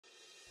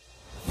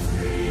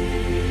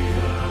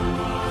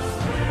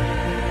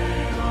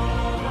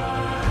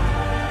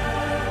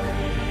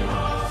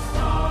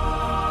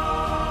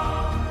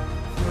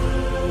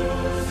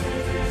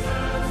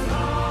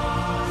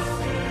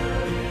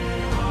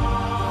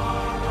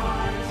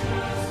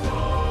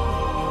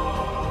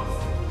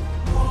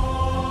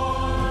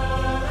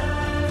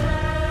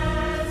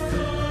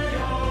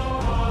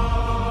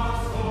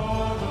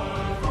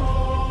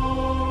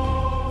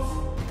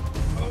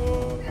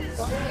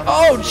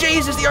Oh,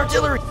 Jesus, the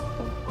artillery!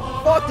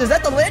 Fuck, is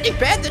that the landing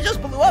pad that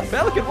just blew up?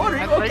 Pelican, what,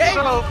 are you okay?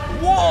 So.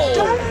 Whoa!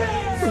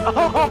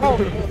 Oh.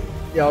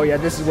 Oh, yeah,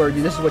 this is what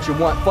you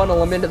want. Funnel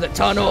them into the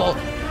tunnel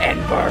and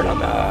burn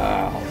them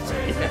out.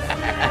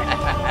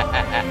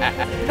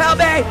 Help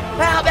me!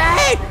 Help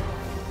me!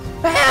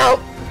 Help!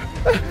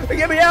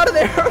 Get me out of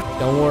there!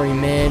 Don't worry,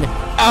 man.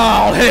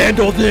 I'll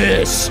handle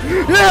this!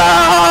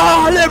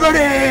 Ah,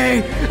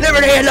 liberty!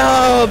 Liberty and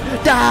love!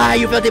 Die,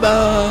 you filthy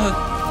bug!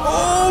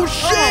 Oh,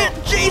 shit! Oh.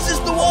 Jesus,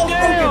 the wall's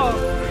broken!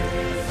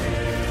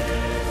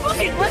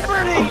 Fucking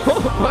liberty!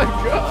 Oh, my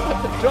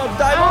God! Jump,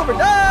 dive over,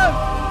 dive!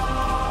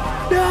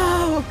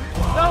 No!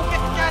 No, get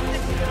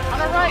on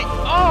the right!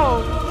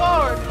 Oh,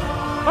 Lord!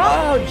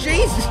 Oh,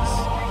 Jesus!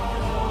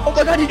 Oh,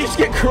 my God, did you just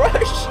get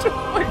crushed? Oh,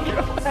 my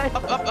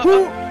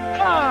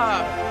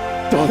God!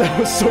 Oh, that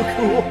was so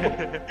cool.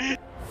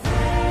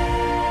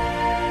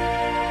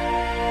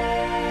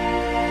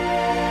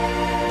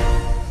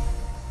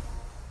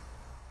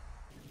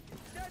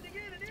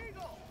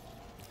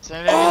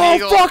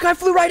 Oh, fuck, I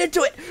flew right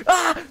into it.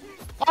 Ah!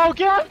 Oh,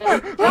 God.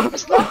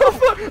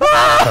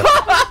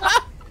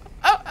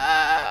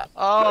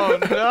 Oh,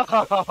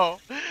 no.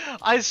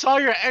 I saw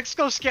your I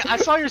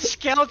saw your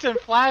skeleton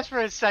flash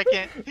for a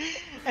second,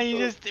 and you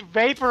just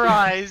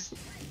vaporized.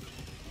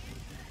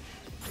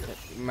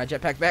 My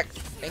jetpack back.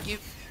 Thank you.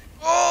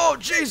 Oh,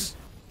 jeez.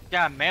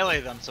 Yeah,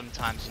 melee them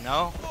sometimes, you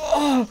know?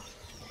 Oh,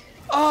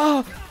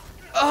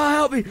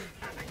 help me.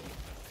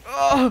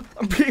 Oh,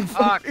 I'm being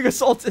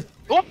assaulted.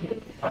 Oh.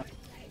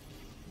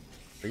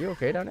 Are you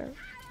okay down there?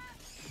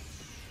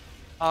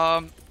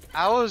 I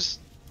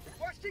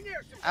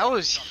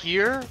was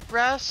here,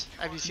 Raz.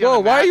 Have you seen? Whoa,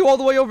 why are you all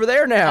the way over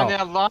there now? And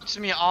then it launched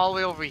me all the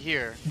way over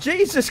here.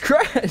 Jesus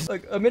Christ!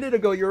 Like a minute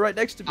ago, you were right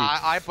next to me.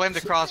 I blamed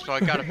the crossbow.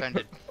 I got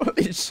offended.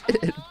 Holy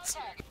shit!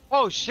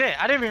 Oh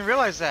shit! I didn't even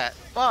realize that.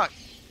 Fuck.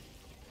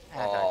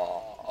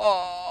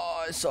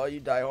 Oh, I saw you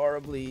die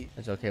horribly.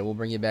 It's okay. We'll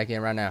bring you back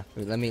in right now.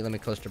 Let me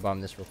cluster bomb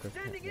this real quick.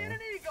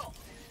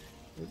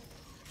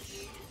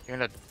 You're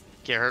gonna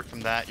get hurt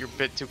from that. You're a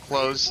bit too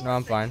close. No,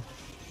 I'm fine.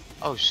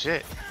 Oh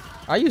shit.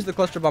 I use the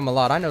cluster bomb a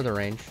lot. I know the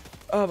range.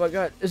 Oh my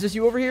God! Is this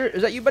you over here?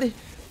 Is that you, buddy?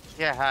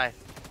 Yeah. Hi.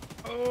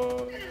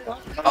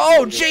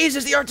 Oh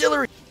Jesus! The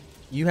artillery.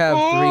 You have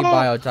 3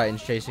 bio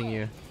titans chasing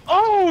you.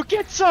 Oh,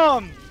 get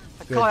some!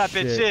 Good Call that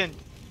shit. bitch in.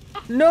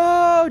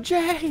 No,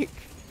 Jake!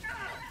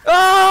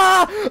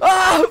 Ah!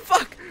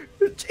 Fuck!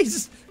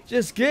 Jesus!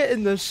 Just get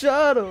in the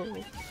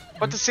shuttle.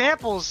 But the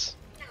samples.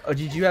 Oh,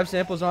 did you have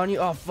samples on you?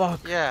 Oh,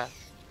 fuck. Yeah.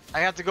 I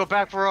have to go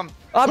back for them.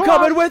 I'm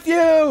coming with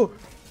you!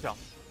 No.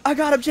 I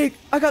got him, Jake.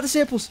 I got the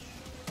samples.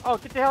 Oh,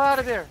 get the hell out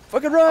of there.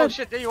 Fucking run! Oh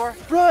shit, there you are.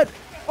 Run!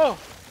 Oh.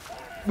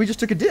 We just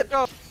took a dip.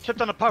 Oh,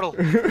 tripped on a puddle.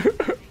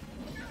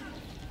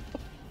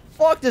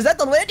 Fuck, is that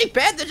the landing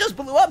pad that just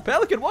blew up?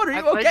 Pelican, what? Are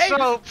you okay?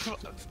 I think so.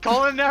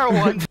 Call in there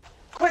one.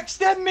 Quick,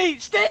 stem me!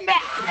 Stem me!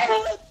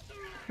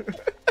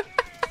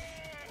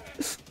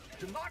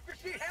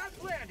 Democracy has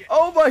landed.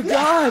 Oh my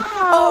God!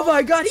 Oh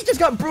my God! He just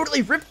got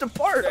brutally ripped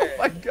apart! Oh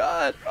my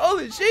God!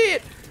 Holy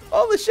shit!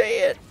 Holy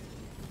shit!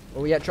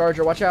 Where we at,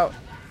 Charger? Watch out!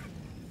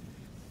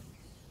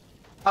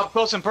 Up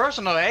close and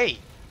personal, hey!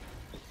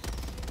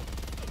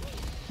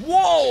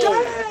 Whoa!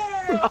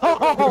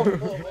 Oh,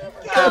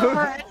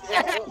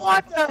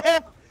 what the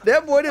hell?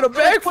 That boy did a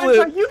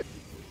backflip!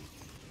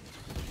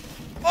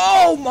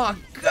 Oh my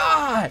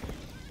God!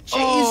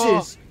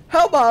 Jesus!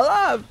 How am I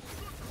alive?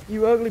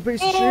 You ugly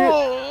piece of shit!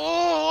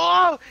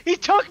 Oh, he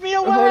took me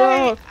away! Hold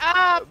on.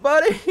 Ah,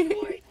 Buddy!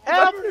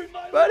 help.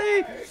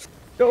 Buddy!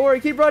 Don't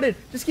worry, keep running.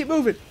 Just keep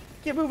moving.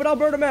 Keep moving, I'll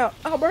burn him out.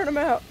 I'll burn him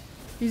out.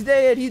 He's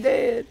dead, he's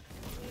dead.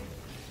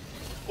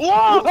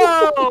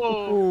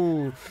 Whoa!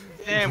 Ooh.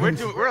 Man,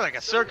 we're like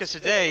a circus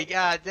today.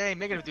 God dang,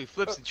 making him do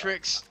flips and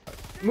tricks.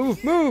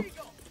 Move, move!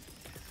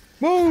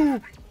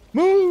 Move!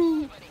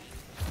 Move!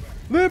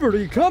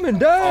 Liberty coming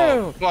down!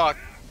 Oh, fuck.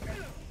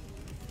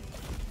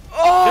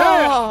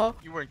 Oh!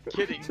 You weren't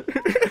kidding.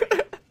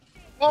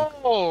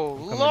 Oh,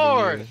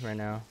 Lord! Right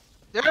now.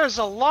 There's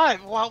a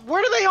lot. Wow,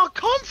 where do they all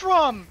come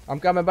from? I'm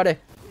coming, buddy.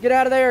 Get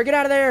out of there! Get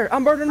out of there!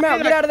 I'm burning them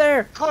out! Get out of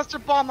there! Cluster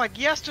bomb like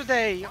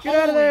yesterday. Get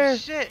out of there!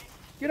 Shit.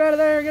 Get out of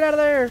there! Get out of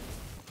there!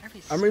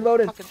 I'm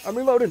reloading. I'm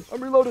reloading.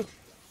 I'm reloading.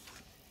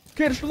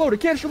 Canister loaded.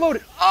 Canister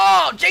loaded.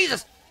 Oh,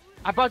 Jesus!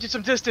 I brought you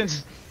some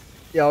distance.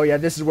 Oh yeah,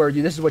 this is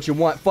what you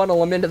want.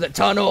 Funnel them into the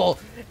tunnel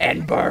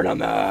and burn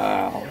them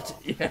out.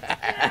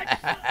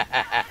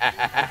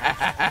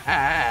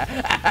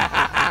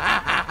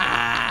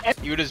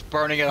 You're just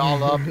burning it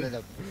all up, and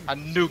then a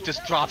nuke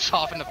just drops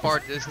off in the far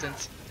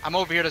distance. I'm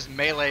over here just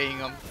meleeing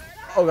them.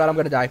 Oh God, I'm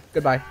gonna die.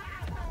 Goodbye.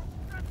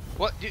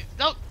 What? Dude,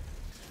 no.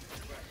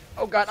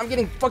 Oh God, I'm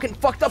getting fucking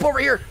fucked up over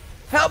here.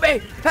 Help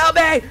me! Help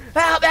me!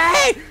 Help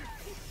me!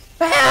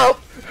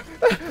 Help!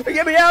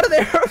 Get me out of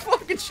there!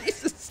 Fucking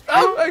Jesus!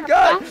 Oh my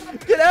God!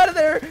 Get out of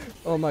there!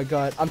 Oh my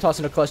God! I'm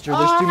tossing a cluster.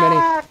 There's too many.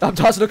 I'm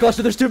tossing a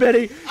cluster. There's too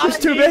many. There's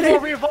too many.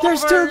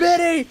 There's too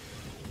many.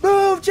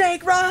 Move,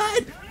 Jake!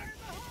 Run!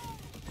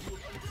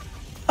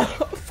 Oh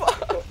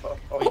fuck!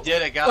 We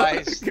did it,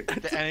 guys.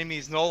 The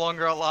enemy's no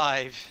longer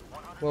alive.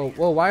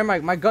 Whoa, why are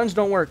my guns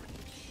don't work?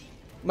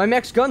 My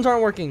mech's guns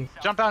aren't working.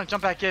 Jump out and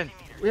jump back in.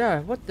 Yeah,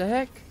 what the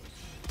heck?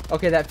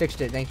 Okay, that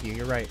fixed it. Thank you.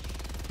 You're right.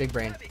 Big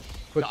brain.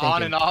 Quick thinking.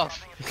 On and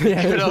off.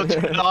 Yeah. Turn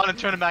it on and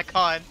turn it back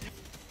on.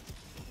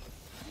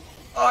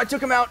 Oh, I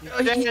took him out.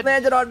 He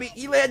landed on me.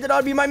 He landed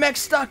on me. My mech's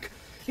stuck.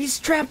 He's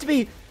trapped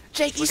me.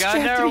 Jake, he's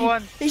trapped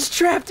me. He's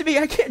trapped me.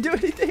 I can't do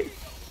anything.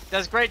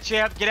 That's great,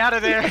 champ. Get out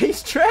of there.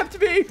 He's trapped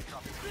me.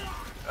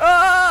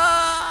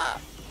 Ah!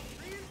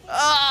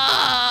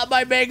 Ah!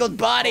 My mangled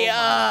body. Oh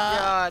my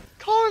God.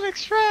 Call and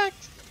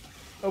extract.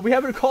 Oh, we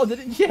haven't called it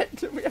in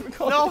yet. We haven't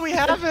called it. No, we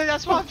haven't.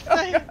 That's what I'm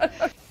saying.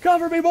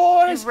 Cover me,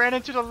 boys. He ran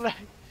into the leg.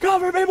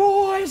 Cover me,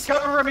 boys.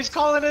 Cover him. He's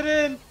calling it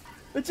in.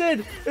 It's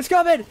in. It's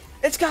coming.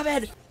 It's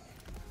coming.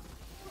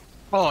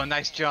 Oh,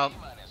 nice jump.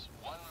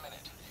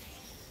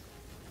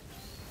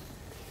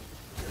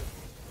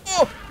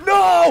 Oh,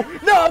 no!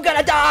 No, I'm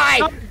gonna die!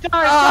 No,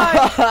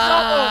 die!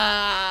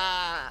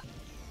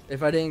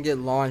 If I didn't get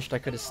launched, I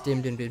could have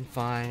stimmed and been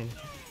fine.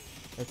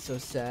 That's so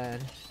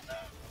sad.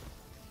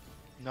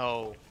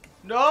 No.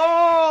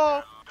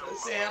 No! The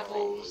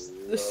samples.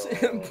 The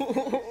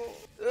sample.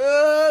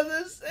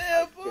 The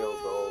sample.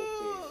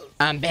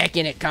 I'm back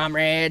in it,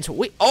 comrades.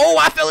 Oh,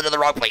 I fell into the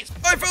wrong place.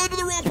 I fell into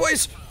the wrong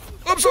place.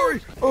 I'm sorry.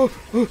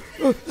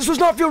 This does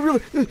not feel real.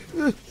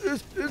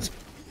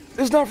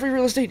 It's not free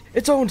real estate.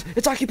 It's owned.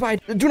 It's occupied.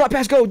 Do not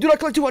pass go. Do not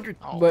collect 200.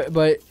 Oh.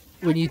 But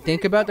when you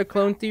think about the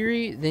clone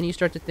theory, then you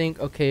start to think,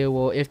 okay,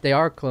 well, if they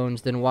are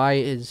clones, then why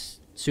is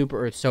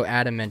Super Earth so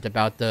adamant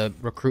about the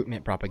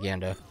recruitment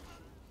propaganda?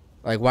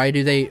 Like, why are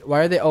they?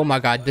 Oh my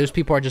God, those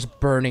people are just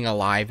burning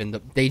alive, and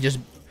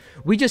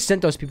we just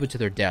sent those people to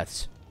their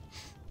deaths.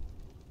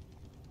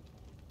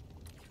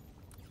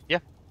 Yeah.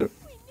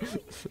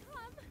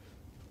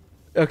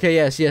 Okay,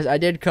 yes, I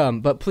did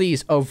come, but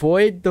please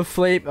avoid the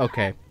flame.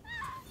 Okay.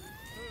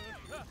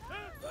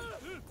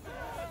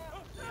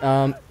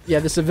 Yeah,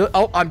 the civil.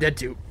 Oh, I'm dead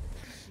too.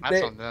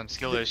 That's on them,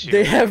 skill issue.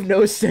 They have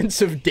no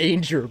sense of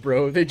danger,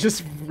 bro. They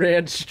just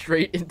ran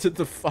straight into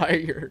the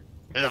fire.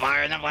 There's a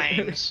fire in the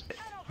flames.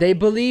 They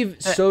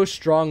believe so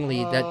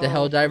strongly that the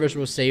Helldivers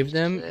will save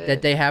them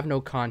that they have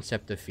no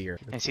concept of fear.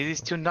 And see these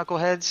two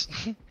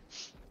knuckleheads?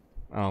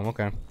 Oh,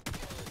 okay.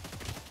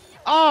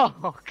 Oh,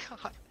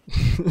 God.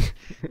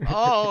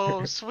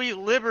 Oh, sweet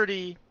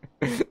liberty.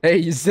 Hey,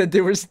 you said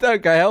they were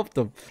stuck. I helped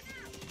them.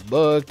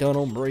 Bug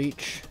tunnel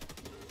breach.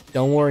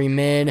 Don't worry,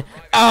 man.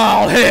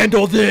 I'll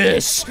handle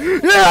this!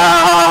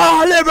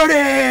 Ah,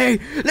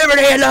 liberty!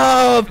 Liberty and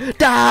love!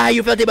 Die,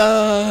 you filthy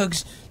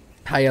bugs!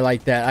 How you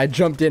like that? I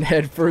jumped in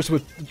head first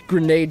with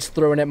grenades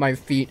thrown at my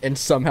feet and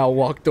somehow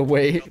walked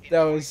away.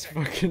 That was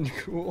fucking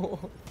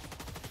cool.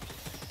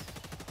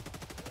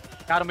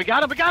 Got him, we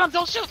got him,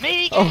 don't shoot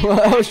me! Oh,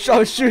 I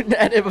was shooting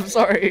at him, I'm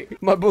sorry.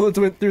 My bullets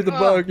went through the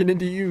bug and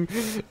into you.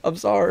 I'm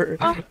sorry.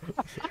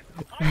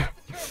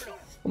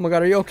 Oh my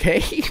God, are you okay?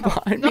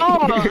 Behind no,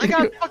 me? I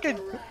got fucking...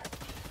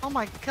 Oh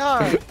my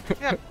God. I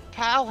got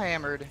pal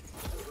hammered.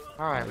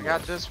 Alright, we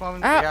got this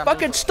one. Ah,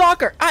 fucking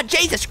stalker! Ah,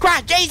 Jesus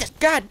Christ, Jesus!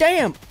 God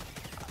damn!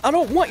 I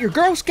don't want your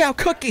Girl Scout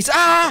cookies!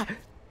 Ah!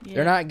 Yeah.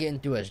 They're not getting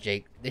through us,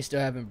 Jake. They still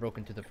haven't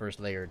broken through the first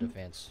layer of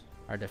defense.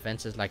 Our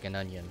defense is like an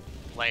onion.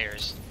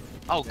 Layers.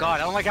 Oh God,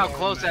 I don't like how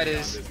close that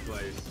is.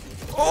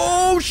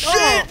 Oh shit!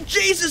 Oh.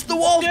 Jesus, the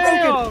wall's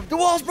broken! The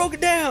wall's broken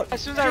down!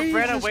 As soon as I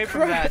ran away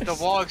from that, the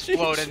wall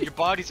exploded and your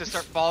bodies just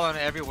start falling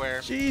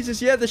everywhere.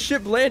 Jesus, yeah, the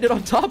ship landed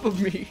on top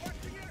of me.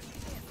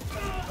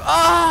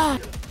 Ah!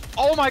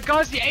 Oh my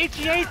God, it's the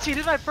AT-AT! This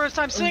is my first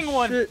time seeing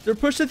one! Shit. They're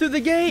pushing through the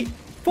gate!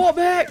 Fall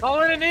back!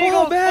 Fall in an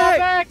eagle! Fall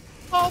back!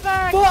 Fall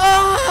back! Fall back!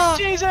 Ah!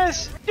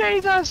 Jesus!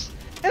 Jesus!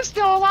 It's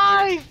still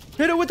alive!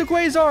 Hit it with the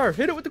quasar!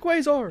 Hit it with the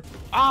quasar!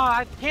 Ah,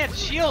 I can't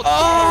shield!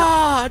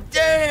 Ah,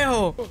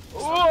 damn!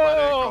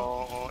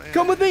 Whoa!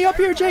 Come with me up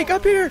here, Jake!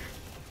 Up here!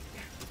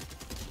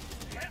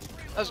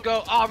 Let's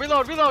go! Ah,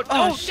 reload! Reload!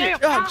 Oh, shit!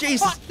 Damn. Ah,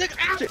 Jesus!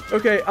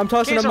 Okay, I'm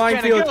tossing a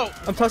minefield.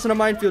 I'm tossing a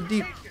minefield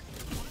deep.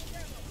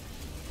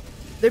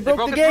 They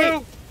broke the gate!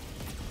 Through.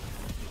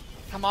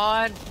 Come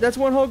on! That's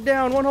one Hulk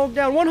down, one Hulk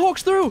down, one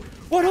Hulk's through!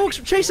 One Hulk's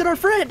chasing our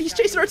friend! He's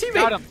chasing our teammate!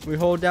 Got him. We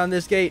hold down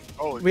this gate.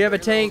 Oh, we have a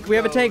tank, we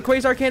have a tank.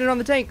 Quasar cannon on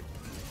the tank!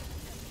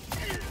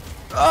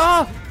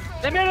 Ah!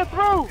 They made it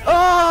through!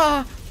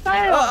 Ah!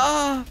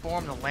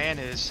 Form the land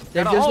is.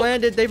 They've just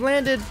landed, they've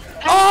landed.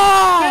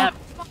 Ah!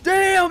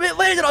 Damn, it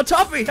landed on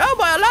top of me! How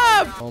am I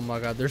alive? Oh my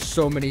God, there's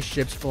so many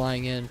ships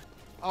flying in.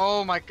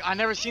 Oh my, I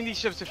never seen these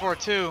ships before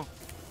too.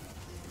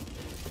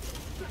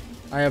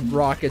 I have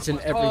rockets and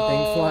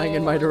everything flying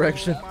in my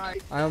direction.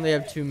 I only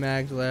have 2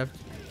 mags left.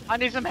 I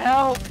need some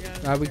help.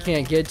 We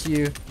can't get to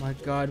you. My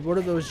God, what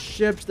are those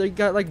ships? They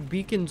got like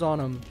beacons on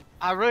them.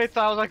 I really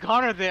thought I was like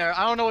Connor there.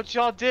 I don't know what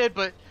y'all did,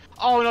 but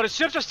oh no, the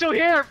ships are still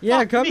here. Yeah,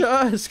 Fuck come me. to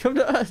us. Come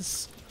to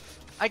us.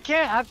 I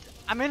can't.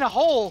 I'm in a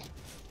hole.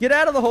 Get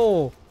out of the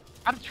hole.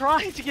 I'm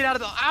trying to get out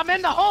of the. I'm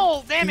in the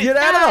hole. Damn it. Get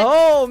out of the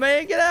hole,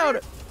 man. Get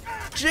out.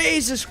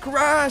 Jesus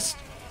Christ.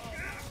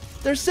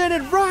 They're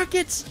sending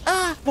rockets!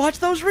 Ah! Watch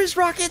those wrist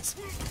rockets!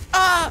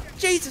 Ah!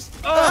 Jesus!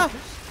 Ah!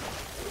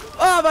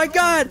 Oh my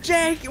God,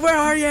 Jake, where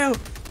are you?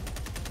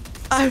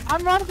 I'm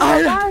running for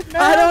I my life,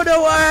 man. I don't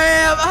know where I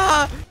am.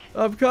 Ah,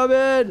 I'm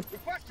coming.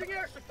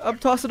 I'm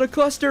tossing a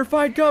cluster.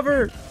 Find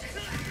cover.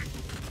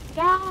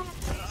 Yeah.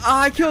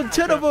 I killed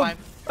 10 of them.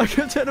 I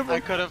killed 10 of them. I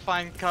couldn't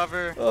find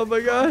cover. Oh my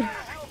God.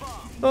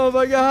 Oh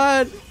my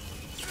God.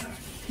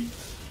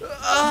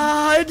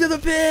 Ah, into the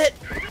pit.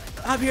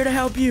 I'm here to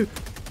help you.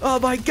 Oh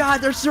my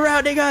God, they're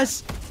surrounding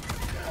us.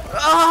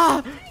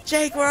 Ah,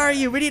 Jake, where are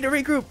you? We need to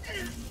regroup.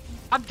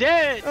 I'm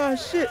dead. Oh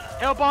shit.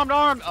 Hell bombed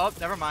arm. Oh,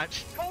 never mind.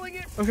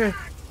 Okay.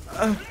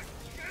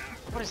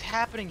 What is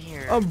happening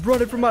here? I'm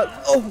running from my.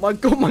 Oh my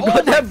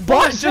God, that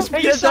bot just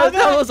you saw that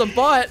that? was a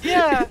bot.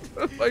 Yeah.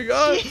 Oh my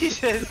God.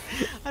 Jesus.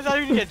 I thought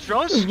you were gonna get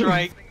drone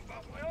strike.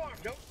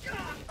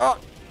 Oh,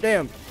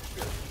 damn.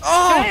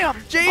 Oh, Damn.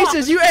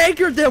 Jesus, you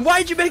anchored them.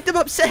 Why'd you make them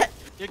upset?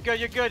 You're good.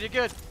 You're good. You're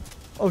good.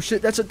 Oh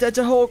shit, that's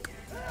a Hulk.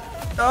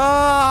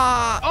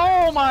 Ah.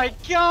 Oh my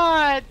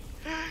God.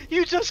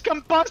 You just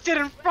combusted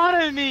in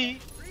front of me.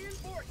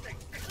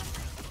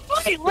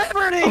 Bloody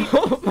Liberty.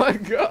 Oh my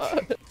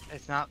God.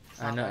 It's not.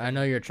 I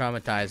know you're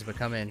traumatized, but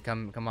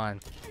come on.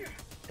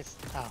 It's,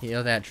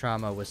 Heal that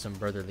trauma with some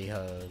brotherly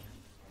hug.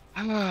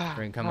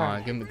 Come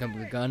on, give me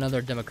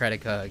another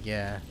democratic hug,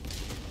 yeah.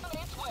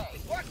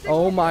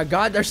 Oh my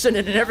God, they're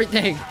sending in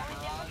everything.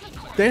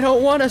 They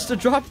don't want us to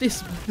drop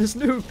this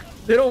nuke.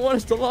 They don't want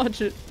us to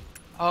launch it.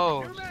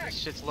 Oh, this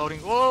shit's loading.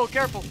 Whoa,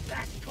 careful.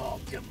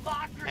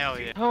 Hell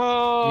yeah.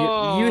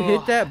 Oh. You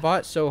hit that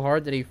bot so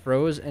hard that he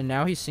froze, and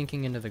now he's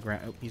sinking into the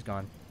ground. Oh, he's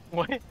gone.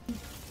 What? We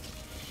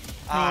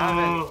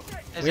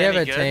have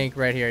a tank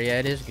right here. Yeah,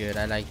 it is good.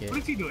 I like it. What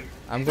is he doing?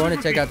 I'm going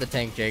to take out the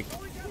tank, Jake.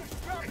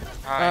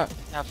 Alright,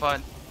 have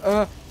fun.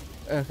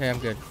 Okay, I'm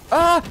good.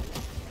 Ah!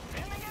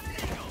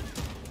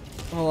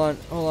 Hold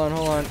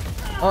on.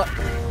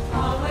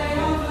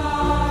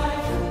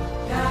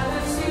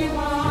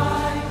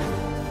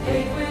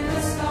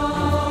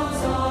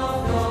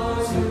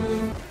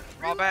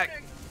 Fall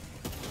back.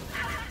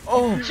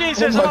 Oh,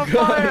 Jesus, oh my on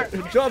God.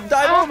 fire. Jump,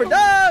 dive over,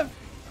 dive!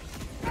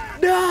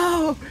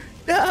 No!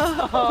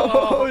 No!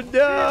 Oh,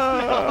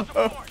 No!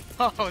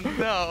 Oh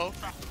no.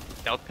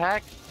 Stealth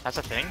pack? That's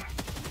a thing?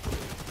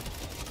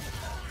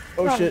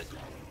 Oh shit.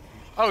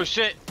 Oh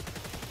shit.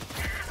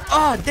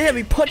 Oh damn,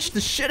 he punched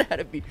the shit out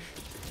of me.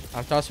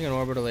 I'm tossing an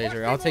orbital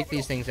laser. I'll take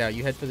these things out.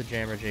 You head for the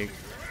jammer, Jake.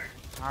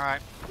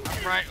 Alright.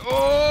 Alright.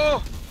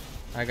 Oh!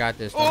 I got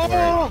this, don't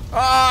worry.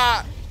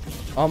 Ah!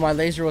 Oh, my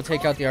laser will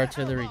take out the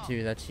artillery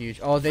too. That's huge.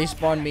 Oh, they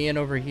spawned me in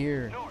over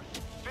here.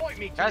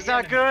 That's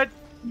not good.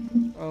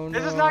 Oh no.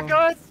 This is not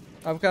good.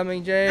 I'm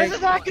coming, Jake. This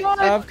is not good.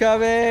 I'm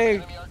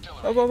coming.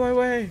 I'm on my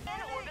way.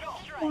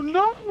 Oh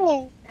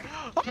no.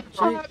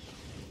 Jake.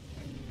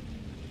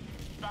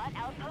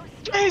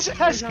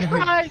 Jesus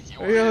Christ.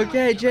 Are you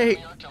okay, Jake?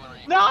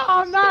 No,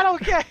 I'm not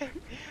okay.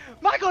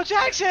 Michael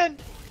Jackson.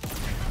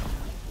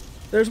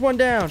 There's one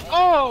down.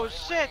 Oh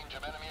shit.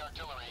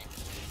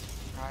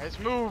 Alright, let's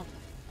move.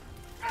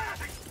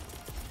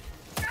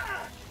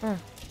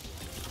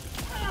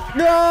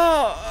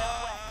 No!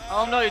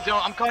 Oh no, you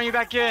don't. I'm calling you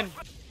back in.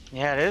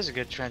 Yeah, it is a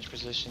good trench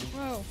position.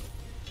 Whoa.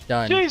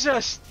 Done.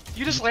 Jesus!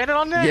 You just landed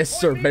on that? Yes,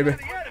 sir, baby.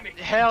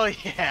 Hell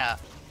yeah.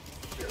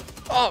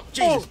 Oh,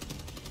 Jesus.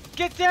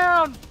 Get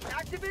down!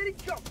 Activating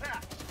jump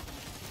pack.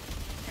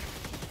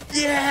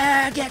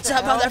 Yeah, get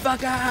some,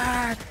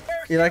 motherfucker!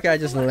 You like I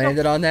just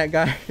landed on that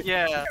guy?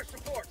 Yeah.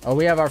 Oh,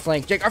 we have our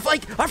flank. Jake, our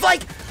flank! Our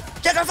flank!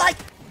 Jake, our flank!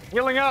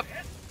 Healing up.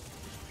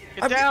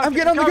 Get down. I'm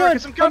getting on the gun.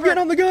 I'm getting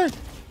on the gun.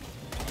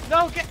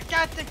 No,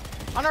 got the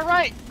on the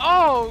right.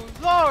 Oh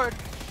Lord.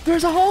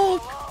 There's a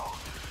Hulk.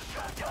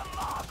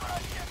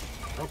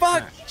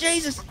 Fuck,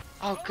 Jesus.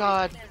 Oh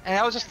God. And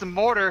that was just the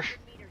mortar.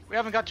 We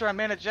haven't got to our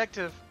main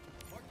objective.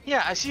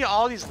 Yeah, I see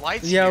all these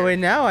lights Yeah, here. wait,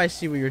 now I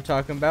see what you're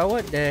talking about.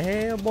 What the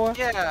hell, boy?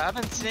 Yeah, I've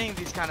been seeing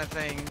these kind of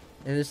things.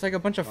 And it's like a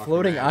bunch of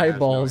floating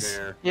eyeballs.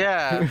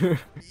 Yeah.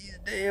 These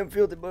damn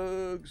filthy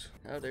bugs.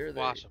 How dare they?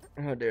 Wash 'em.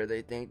 How dare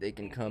they think they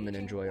can come and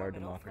enjoy our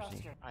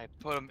democracy? I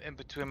put them in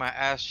between my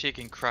ass cheek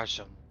and crush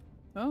them.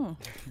 Oh.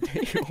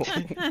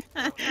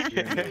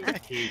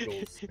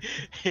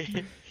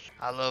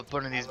 I love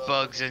putting these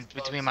bugs in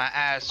between my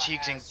ass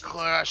cheeks and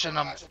crushing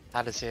them.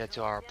 How to say that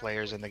to our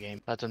players in the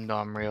game. Let them know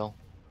I'm real.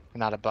 I'm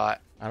not a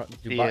bot.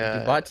 Do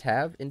bots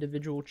have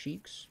individual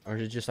cheeks? Or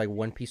is it just like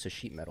one piece of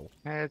sheet metal?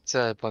 It's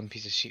a one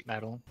piece of sheet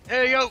metal.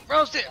 There you go.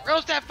 Roast it.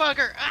 Roast that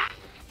fucker. Ah!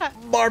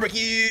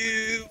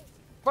 Barbecue!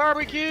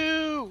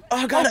 Barbecue!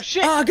 Oh god! Oh,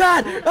 shit. Oh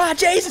god! Oh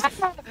Jesus!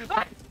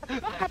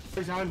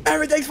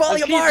 Everything's falling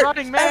Let's keep apart!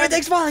 running, man.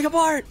 Everything's falling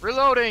apart!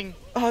 Reloading.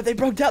 Oh, they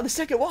broke down the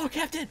second wall,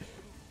 Captain!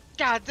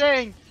 God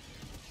dang.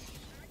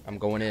 I'm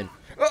going in.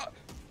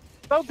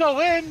 Don't go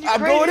in. You I'm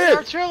crazy going in!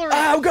 artillery.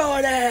 I'm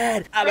going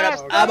in! I'm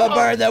Yes, gonna go.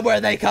 burn them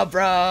where they come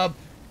from!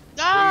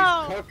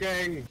 No!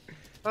 Cooking.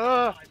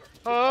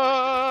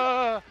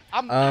 I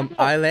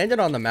landed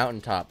on the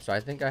mountaintop, so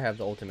I think I have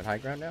the ultimate high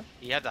ground now.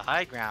 You have the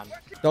high ground.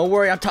 Don't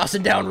worry, I'm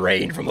tossing down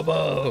rain from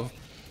above!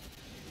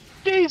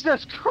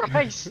 Jesus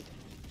Christ!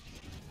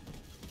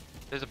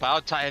 There's a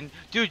Bio Titan.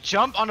 Dude,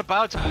 jump on a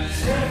Bio Titan.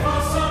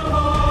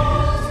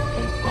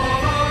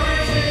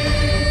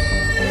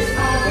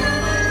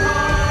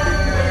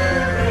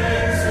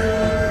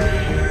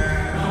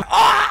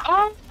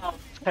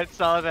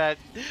 saw that.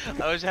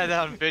 I wish I had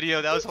that on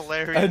video. That was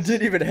hilarious. I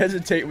didn't even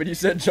hesitate when you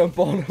said jump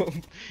on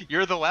him.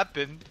 You're the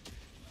weapon.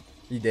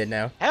 You did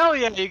now. Hell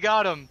yeah, you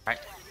got him. All right,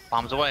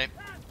 bombs away.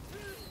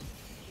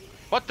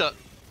 What the?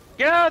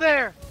 Get out of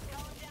there!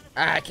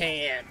 I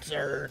can't,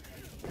 sir.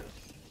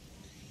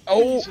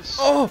 Oh, Jesus.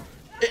 oh!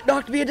 It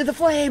knocked me into the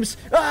flames!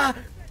 Ah!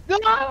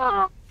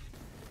 No!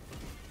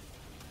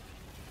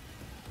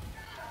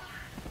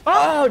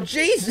 Oh,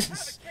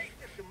 Jesus!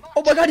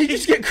 Oh my god, did you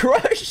just get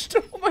crushed?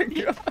 Oh my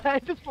god.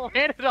 It just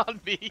landed on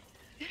me.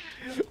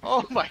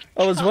 Oh my god.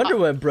 I was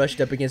wondering what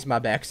brushed up against my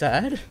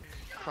backside.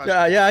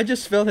 Yeah, I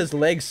just felt his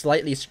legs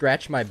slightly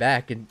scratch my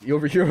back, and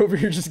over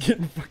here just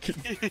getting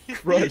fucking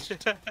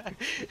crushed.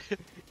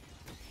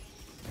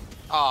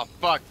 Oh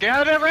fuck, get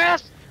out of there,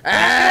 ass!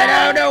 I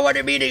don't know what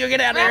it means to get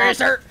out of there,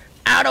 sir!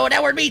 I don't know what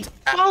that word means!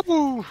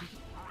 Oh!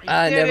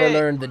 I never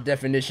learned the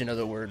definition of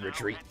the word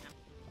retreat.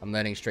 I'm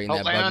landing straight in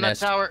that land bug on nest.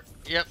 that tower.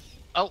 Yep.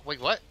 Oh,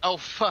 wait, what? Oh,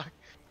 fuck.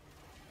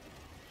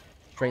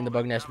 Straight in the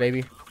bug nest,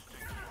 baby.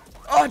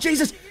 Oh,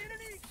 Jesus!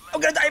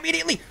 I'm gonna die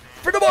immediately!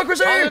 For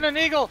democracy! Call in an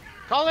eagle!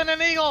 Call in an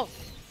eagle!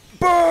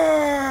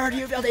 Burn,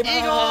 you filthy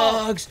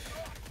bugs!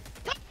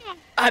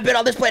 I've been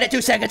on this planet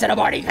 2 seconds and I'm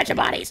already catching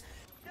bodies!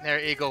 There,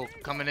 eagle,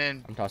 coming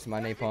in. I'm tossing my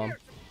napalm.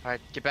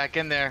 Alright, get back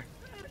in there.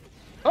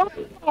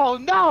 Oh,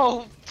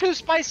 no! Too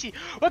spicy!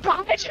 What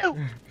behind you?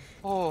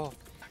 Oh.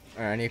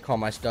 Alright, I need to call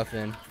my stuff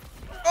in.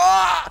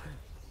 Ah!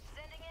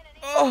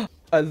 Oh!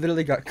 I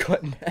literally got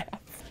cut in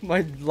half.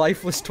 My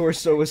lifeless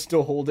torso is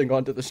still holding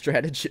onto the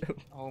stratagem.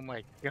 Oh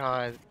my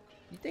god.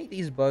 You think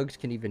these bugs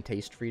can even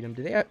taste freedom?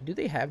 Do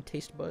they have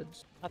taste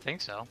buds? I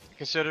think so.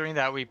 Considering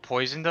that we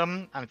poisoned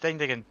them, I think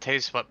they can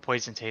taste what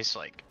poison tastes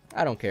like.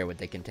 I don't care what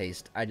they can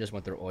taste. I just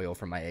want their oil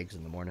for my eggs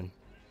in the morning.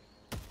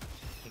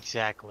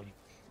 Exactly.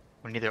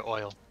 We need their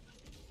oil.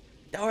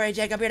 Don't worry,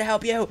 Jake. I'm here to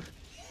help you.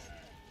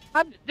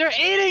 They're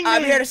eating me!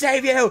 I'm here to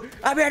save you.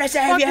 I'm here to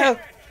save you. Okay.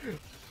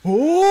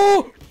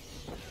 Oh!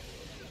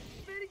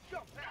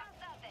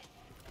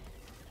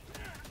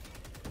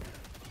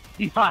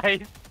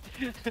 Nice.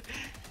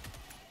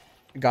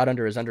 Got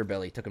under his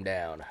underbelly, took him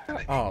down.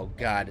 Oh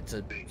god, it's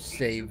a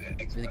save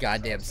the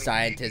goddamn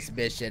scientist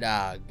mission.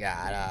 Oh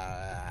god.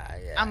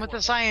 Yeah. I'm with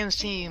the science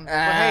team. But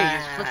hey,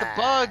 it's with the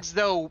bugs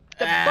though.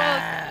 The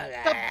bug.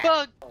 The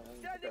bug.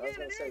 I was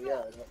gonna say,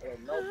 yeah,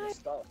 no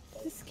stuff.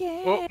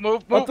 Oh,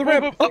 move, Up the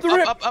ramp, up the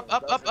ramp.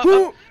 Up.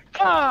 Woo!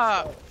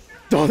 Ah!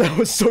 Oh, that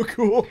was so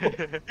cool.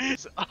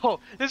 Oh,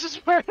 this is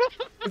where.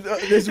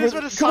 This was,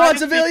 where the come on, science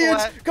people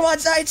civilians! at. Come on,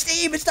 science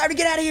team! It's time to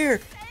get out of here!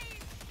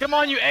 Come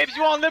on, you apes!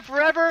 You want to live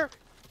forever?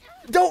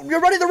 Don't! You're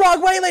running the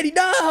wrong way, lady!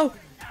 No!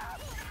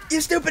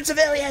 You stupid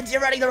civilians!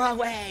 You're running the wrong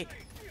way!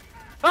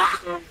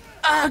 Ah!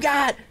 Oh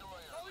god!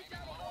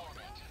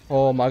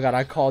 Oh my god!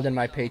 I called in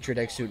my Patriot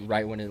X suit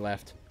right when it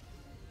left.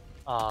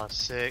 Oh,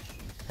 sick.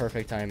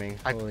 Perfect timing.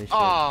 Holy shit!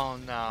 Oh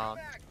no!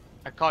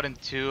 I caught in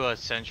 2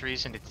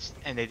 sentries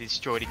and they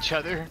destroyed each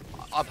other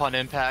upon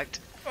impact.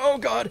 Oh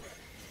god!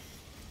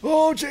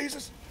 Oh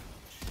Jesus!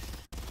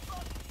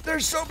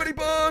 There's so many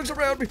bugs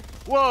around me!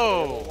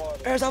 Whoa!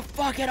 There's a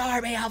fucking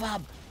army of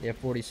them! Yeah,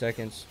 40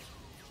 seconds.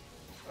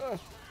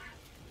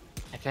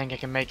 I think I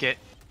can make it.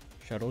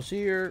 Shuttle's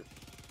here.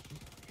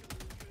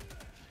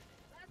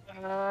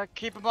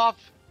 Keep him off.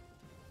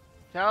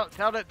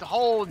 Tell it to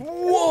hold.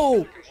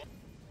 Whoa!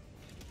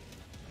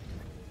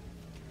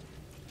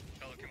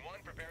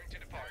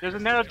 There's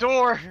another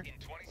door.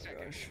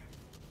 Gosh.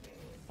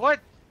 What?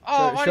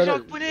 Oh, why did y'all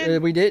put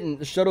in? We didn't.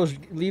 The shuttle's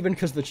leaving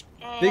because the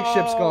big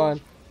ship's gone.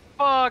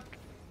 Fuck.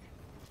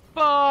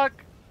 Fuck.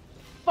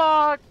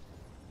 Fuck.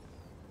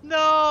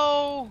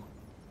 No.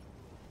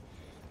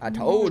 I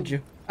told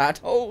you. I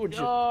told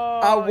you. Oh,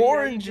 I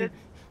warned you.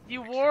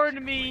 You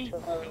warned me.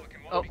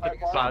 Oh,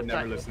 Bob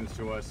never listens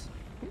to us.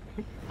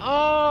 Oh.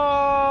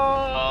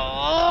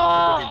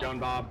 What have you done,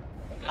 Bob?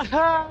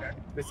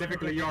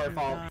 Specifically your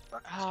fault.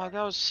 Oh,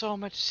 that was so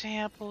much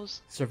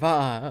samples.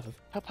 Survive.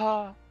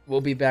 Papa.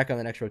 We'll be back on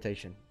the next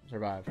rotation.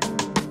 Survive.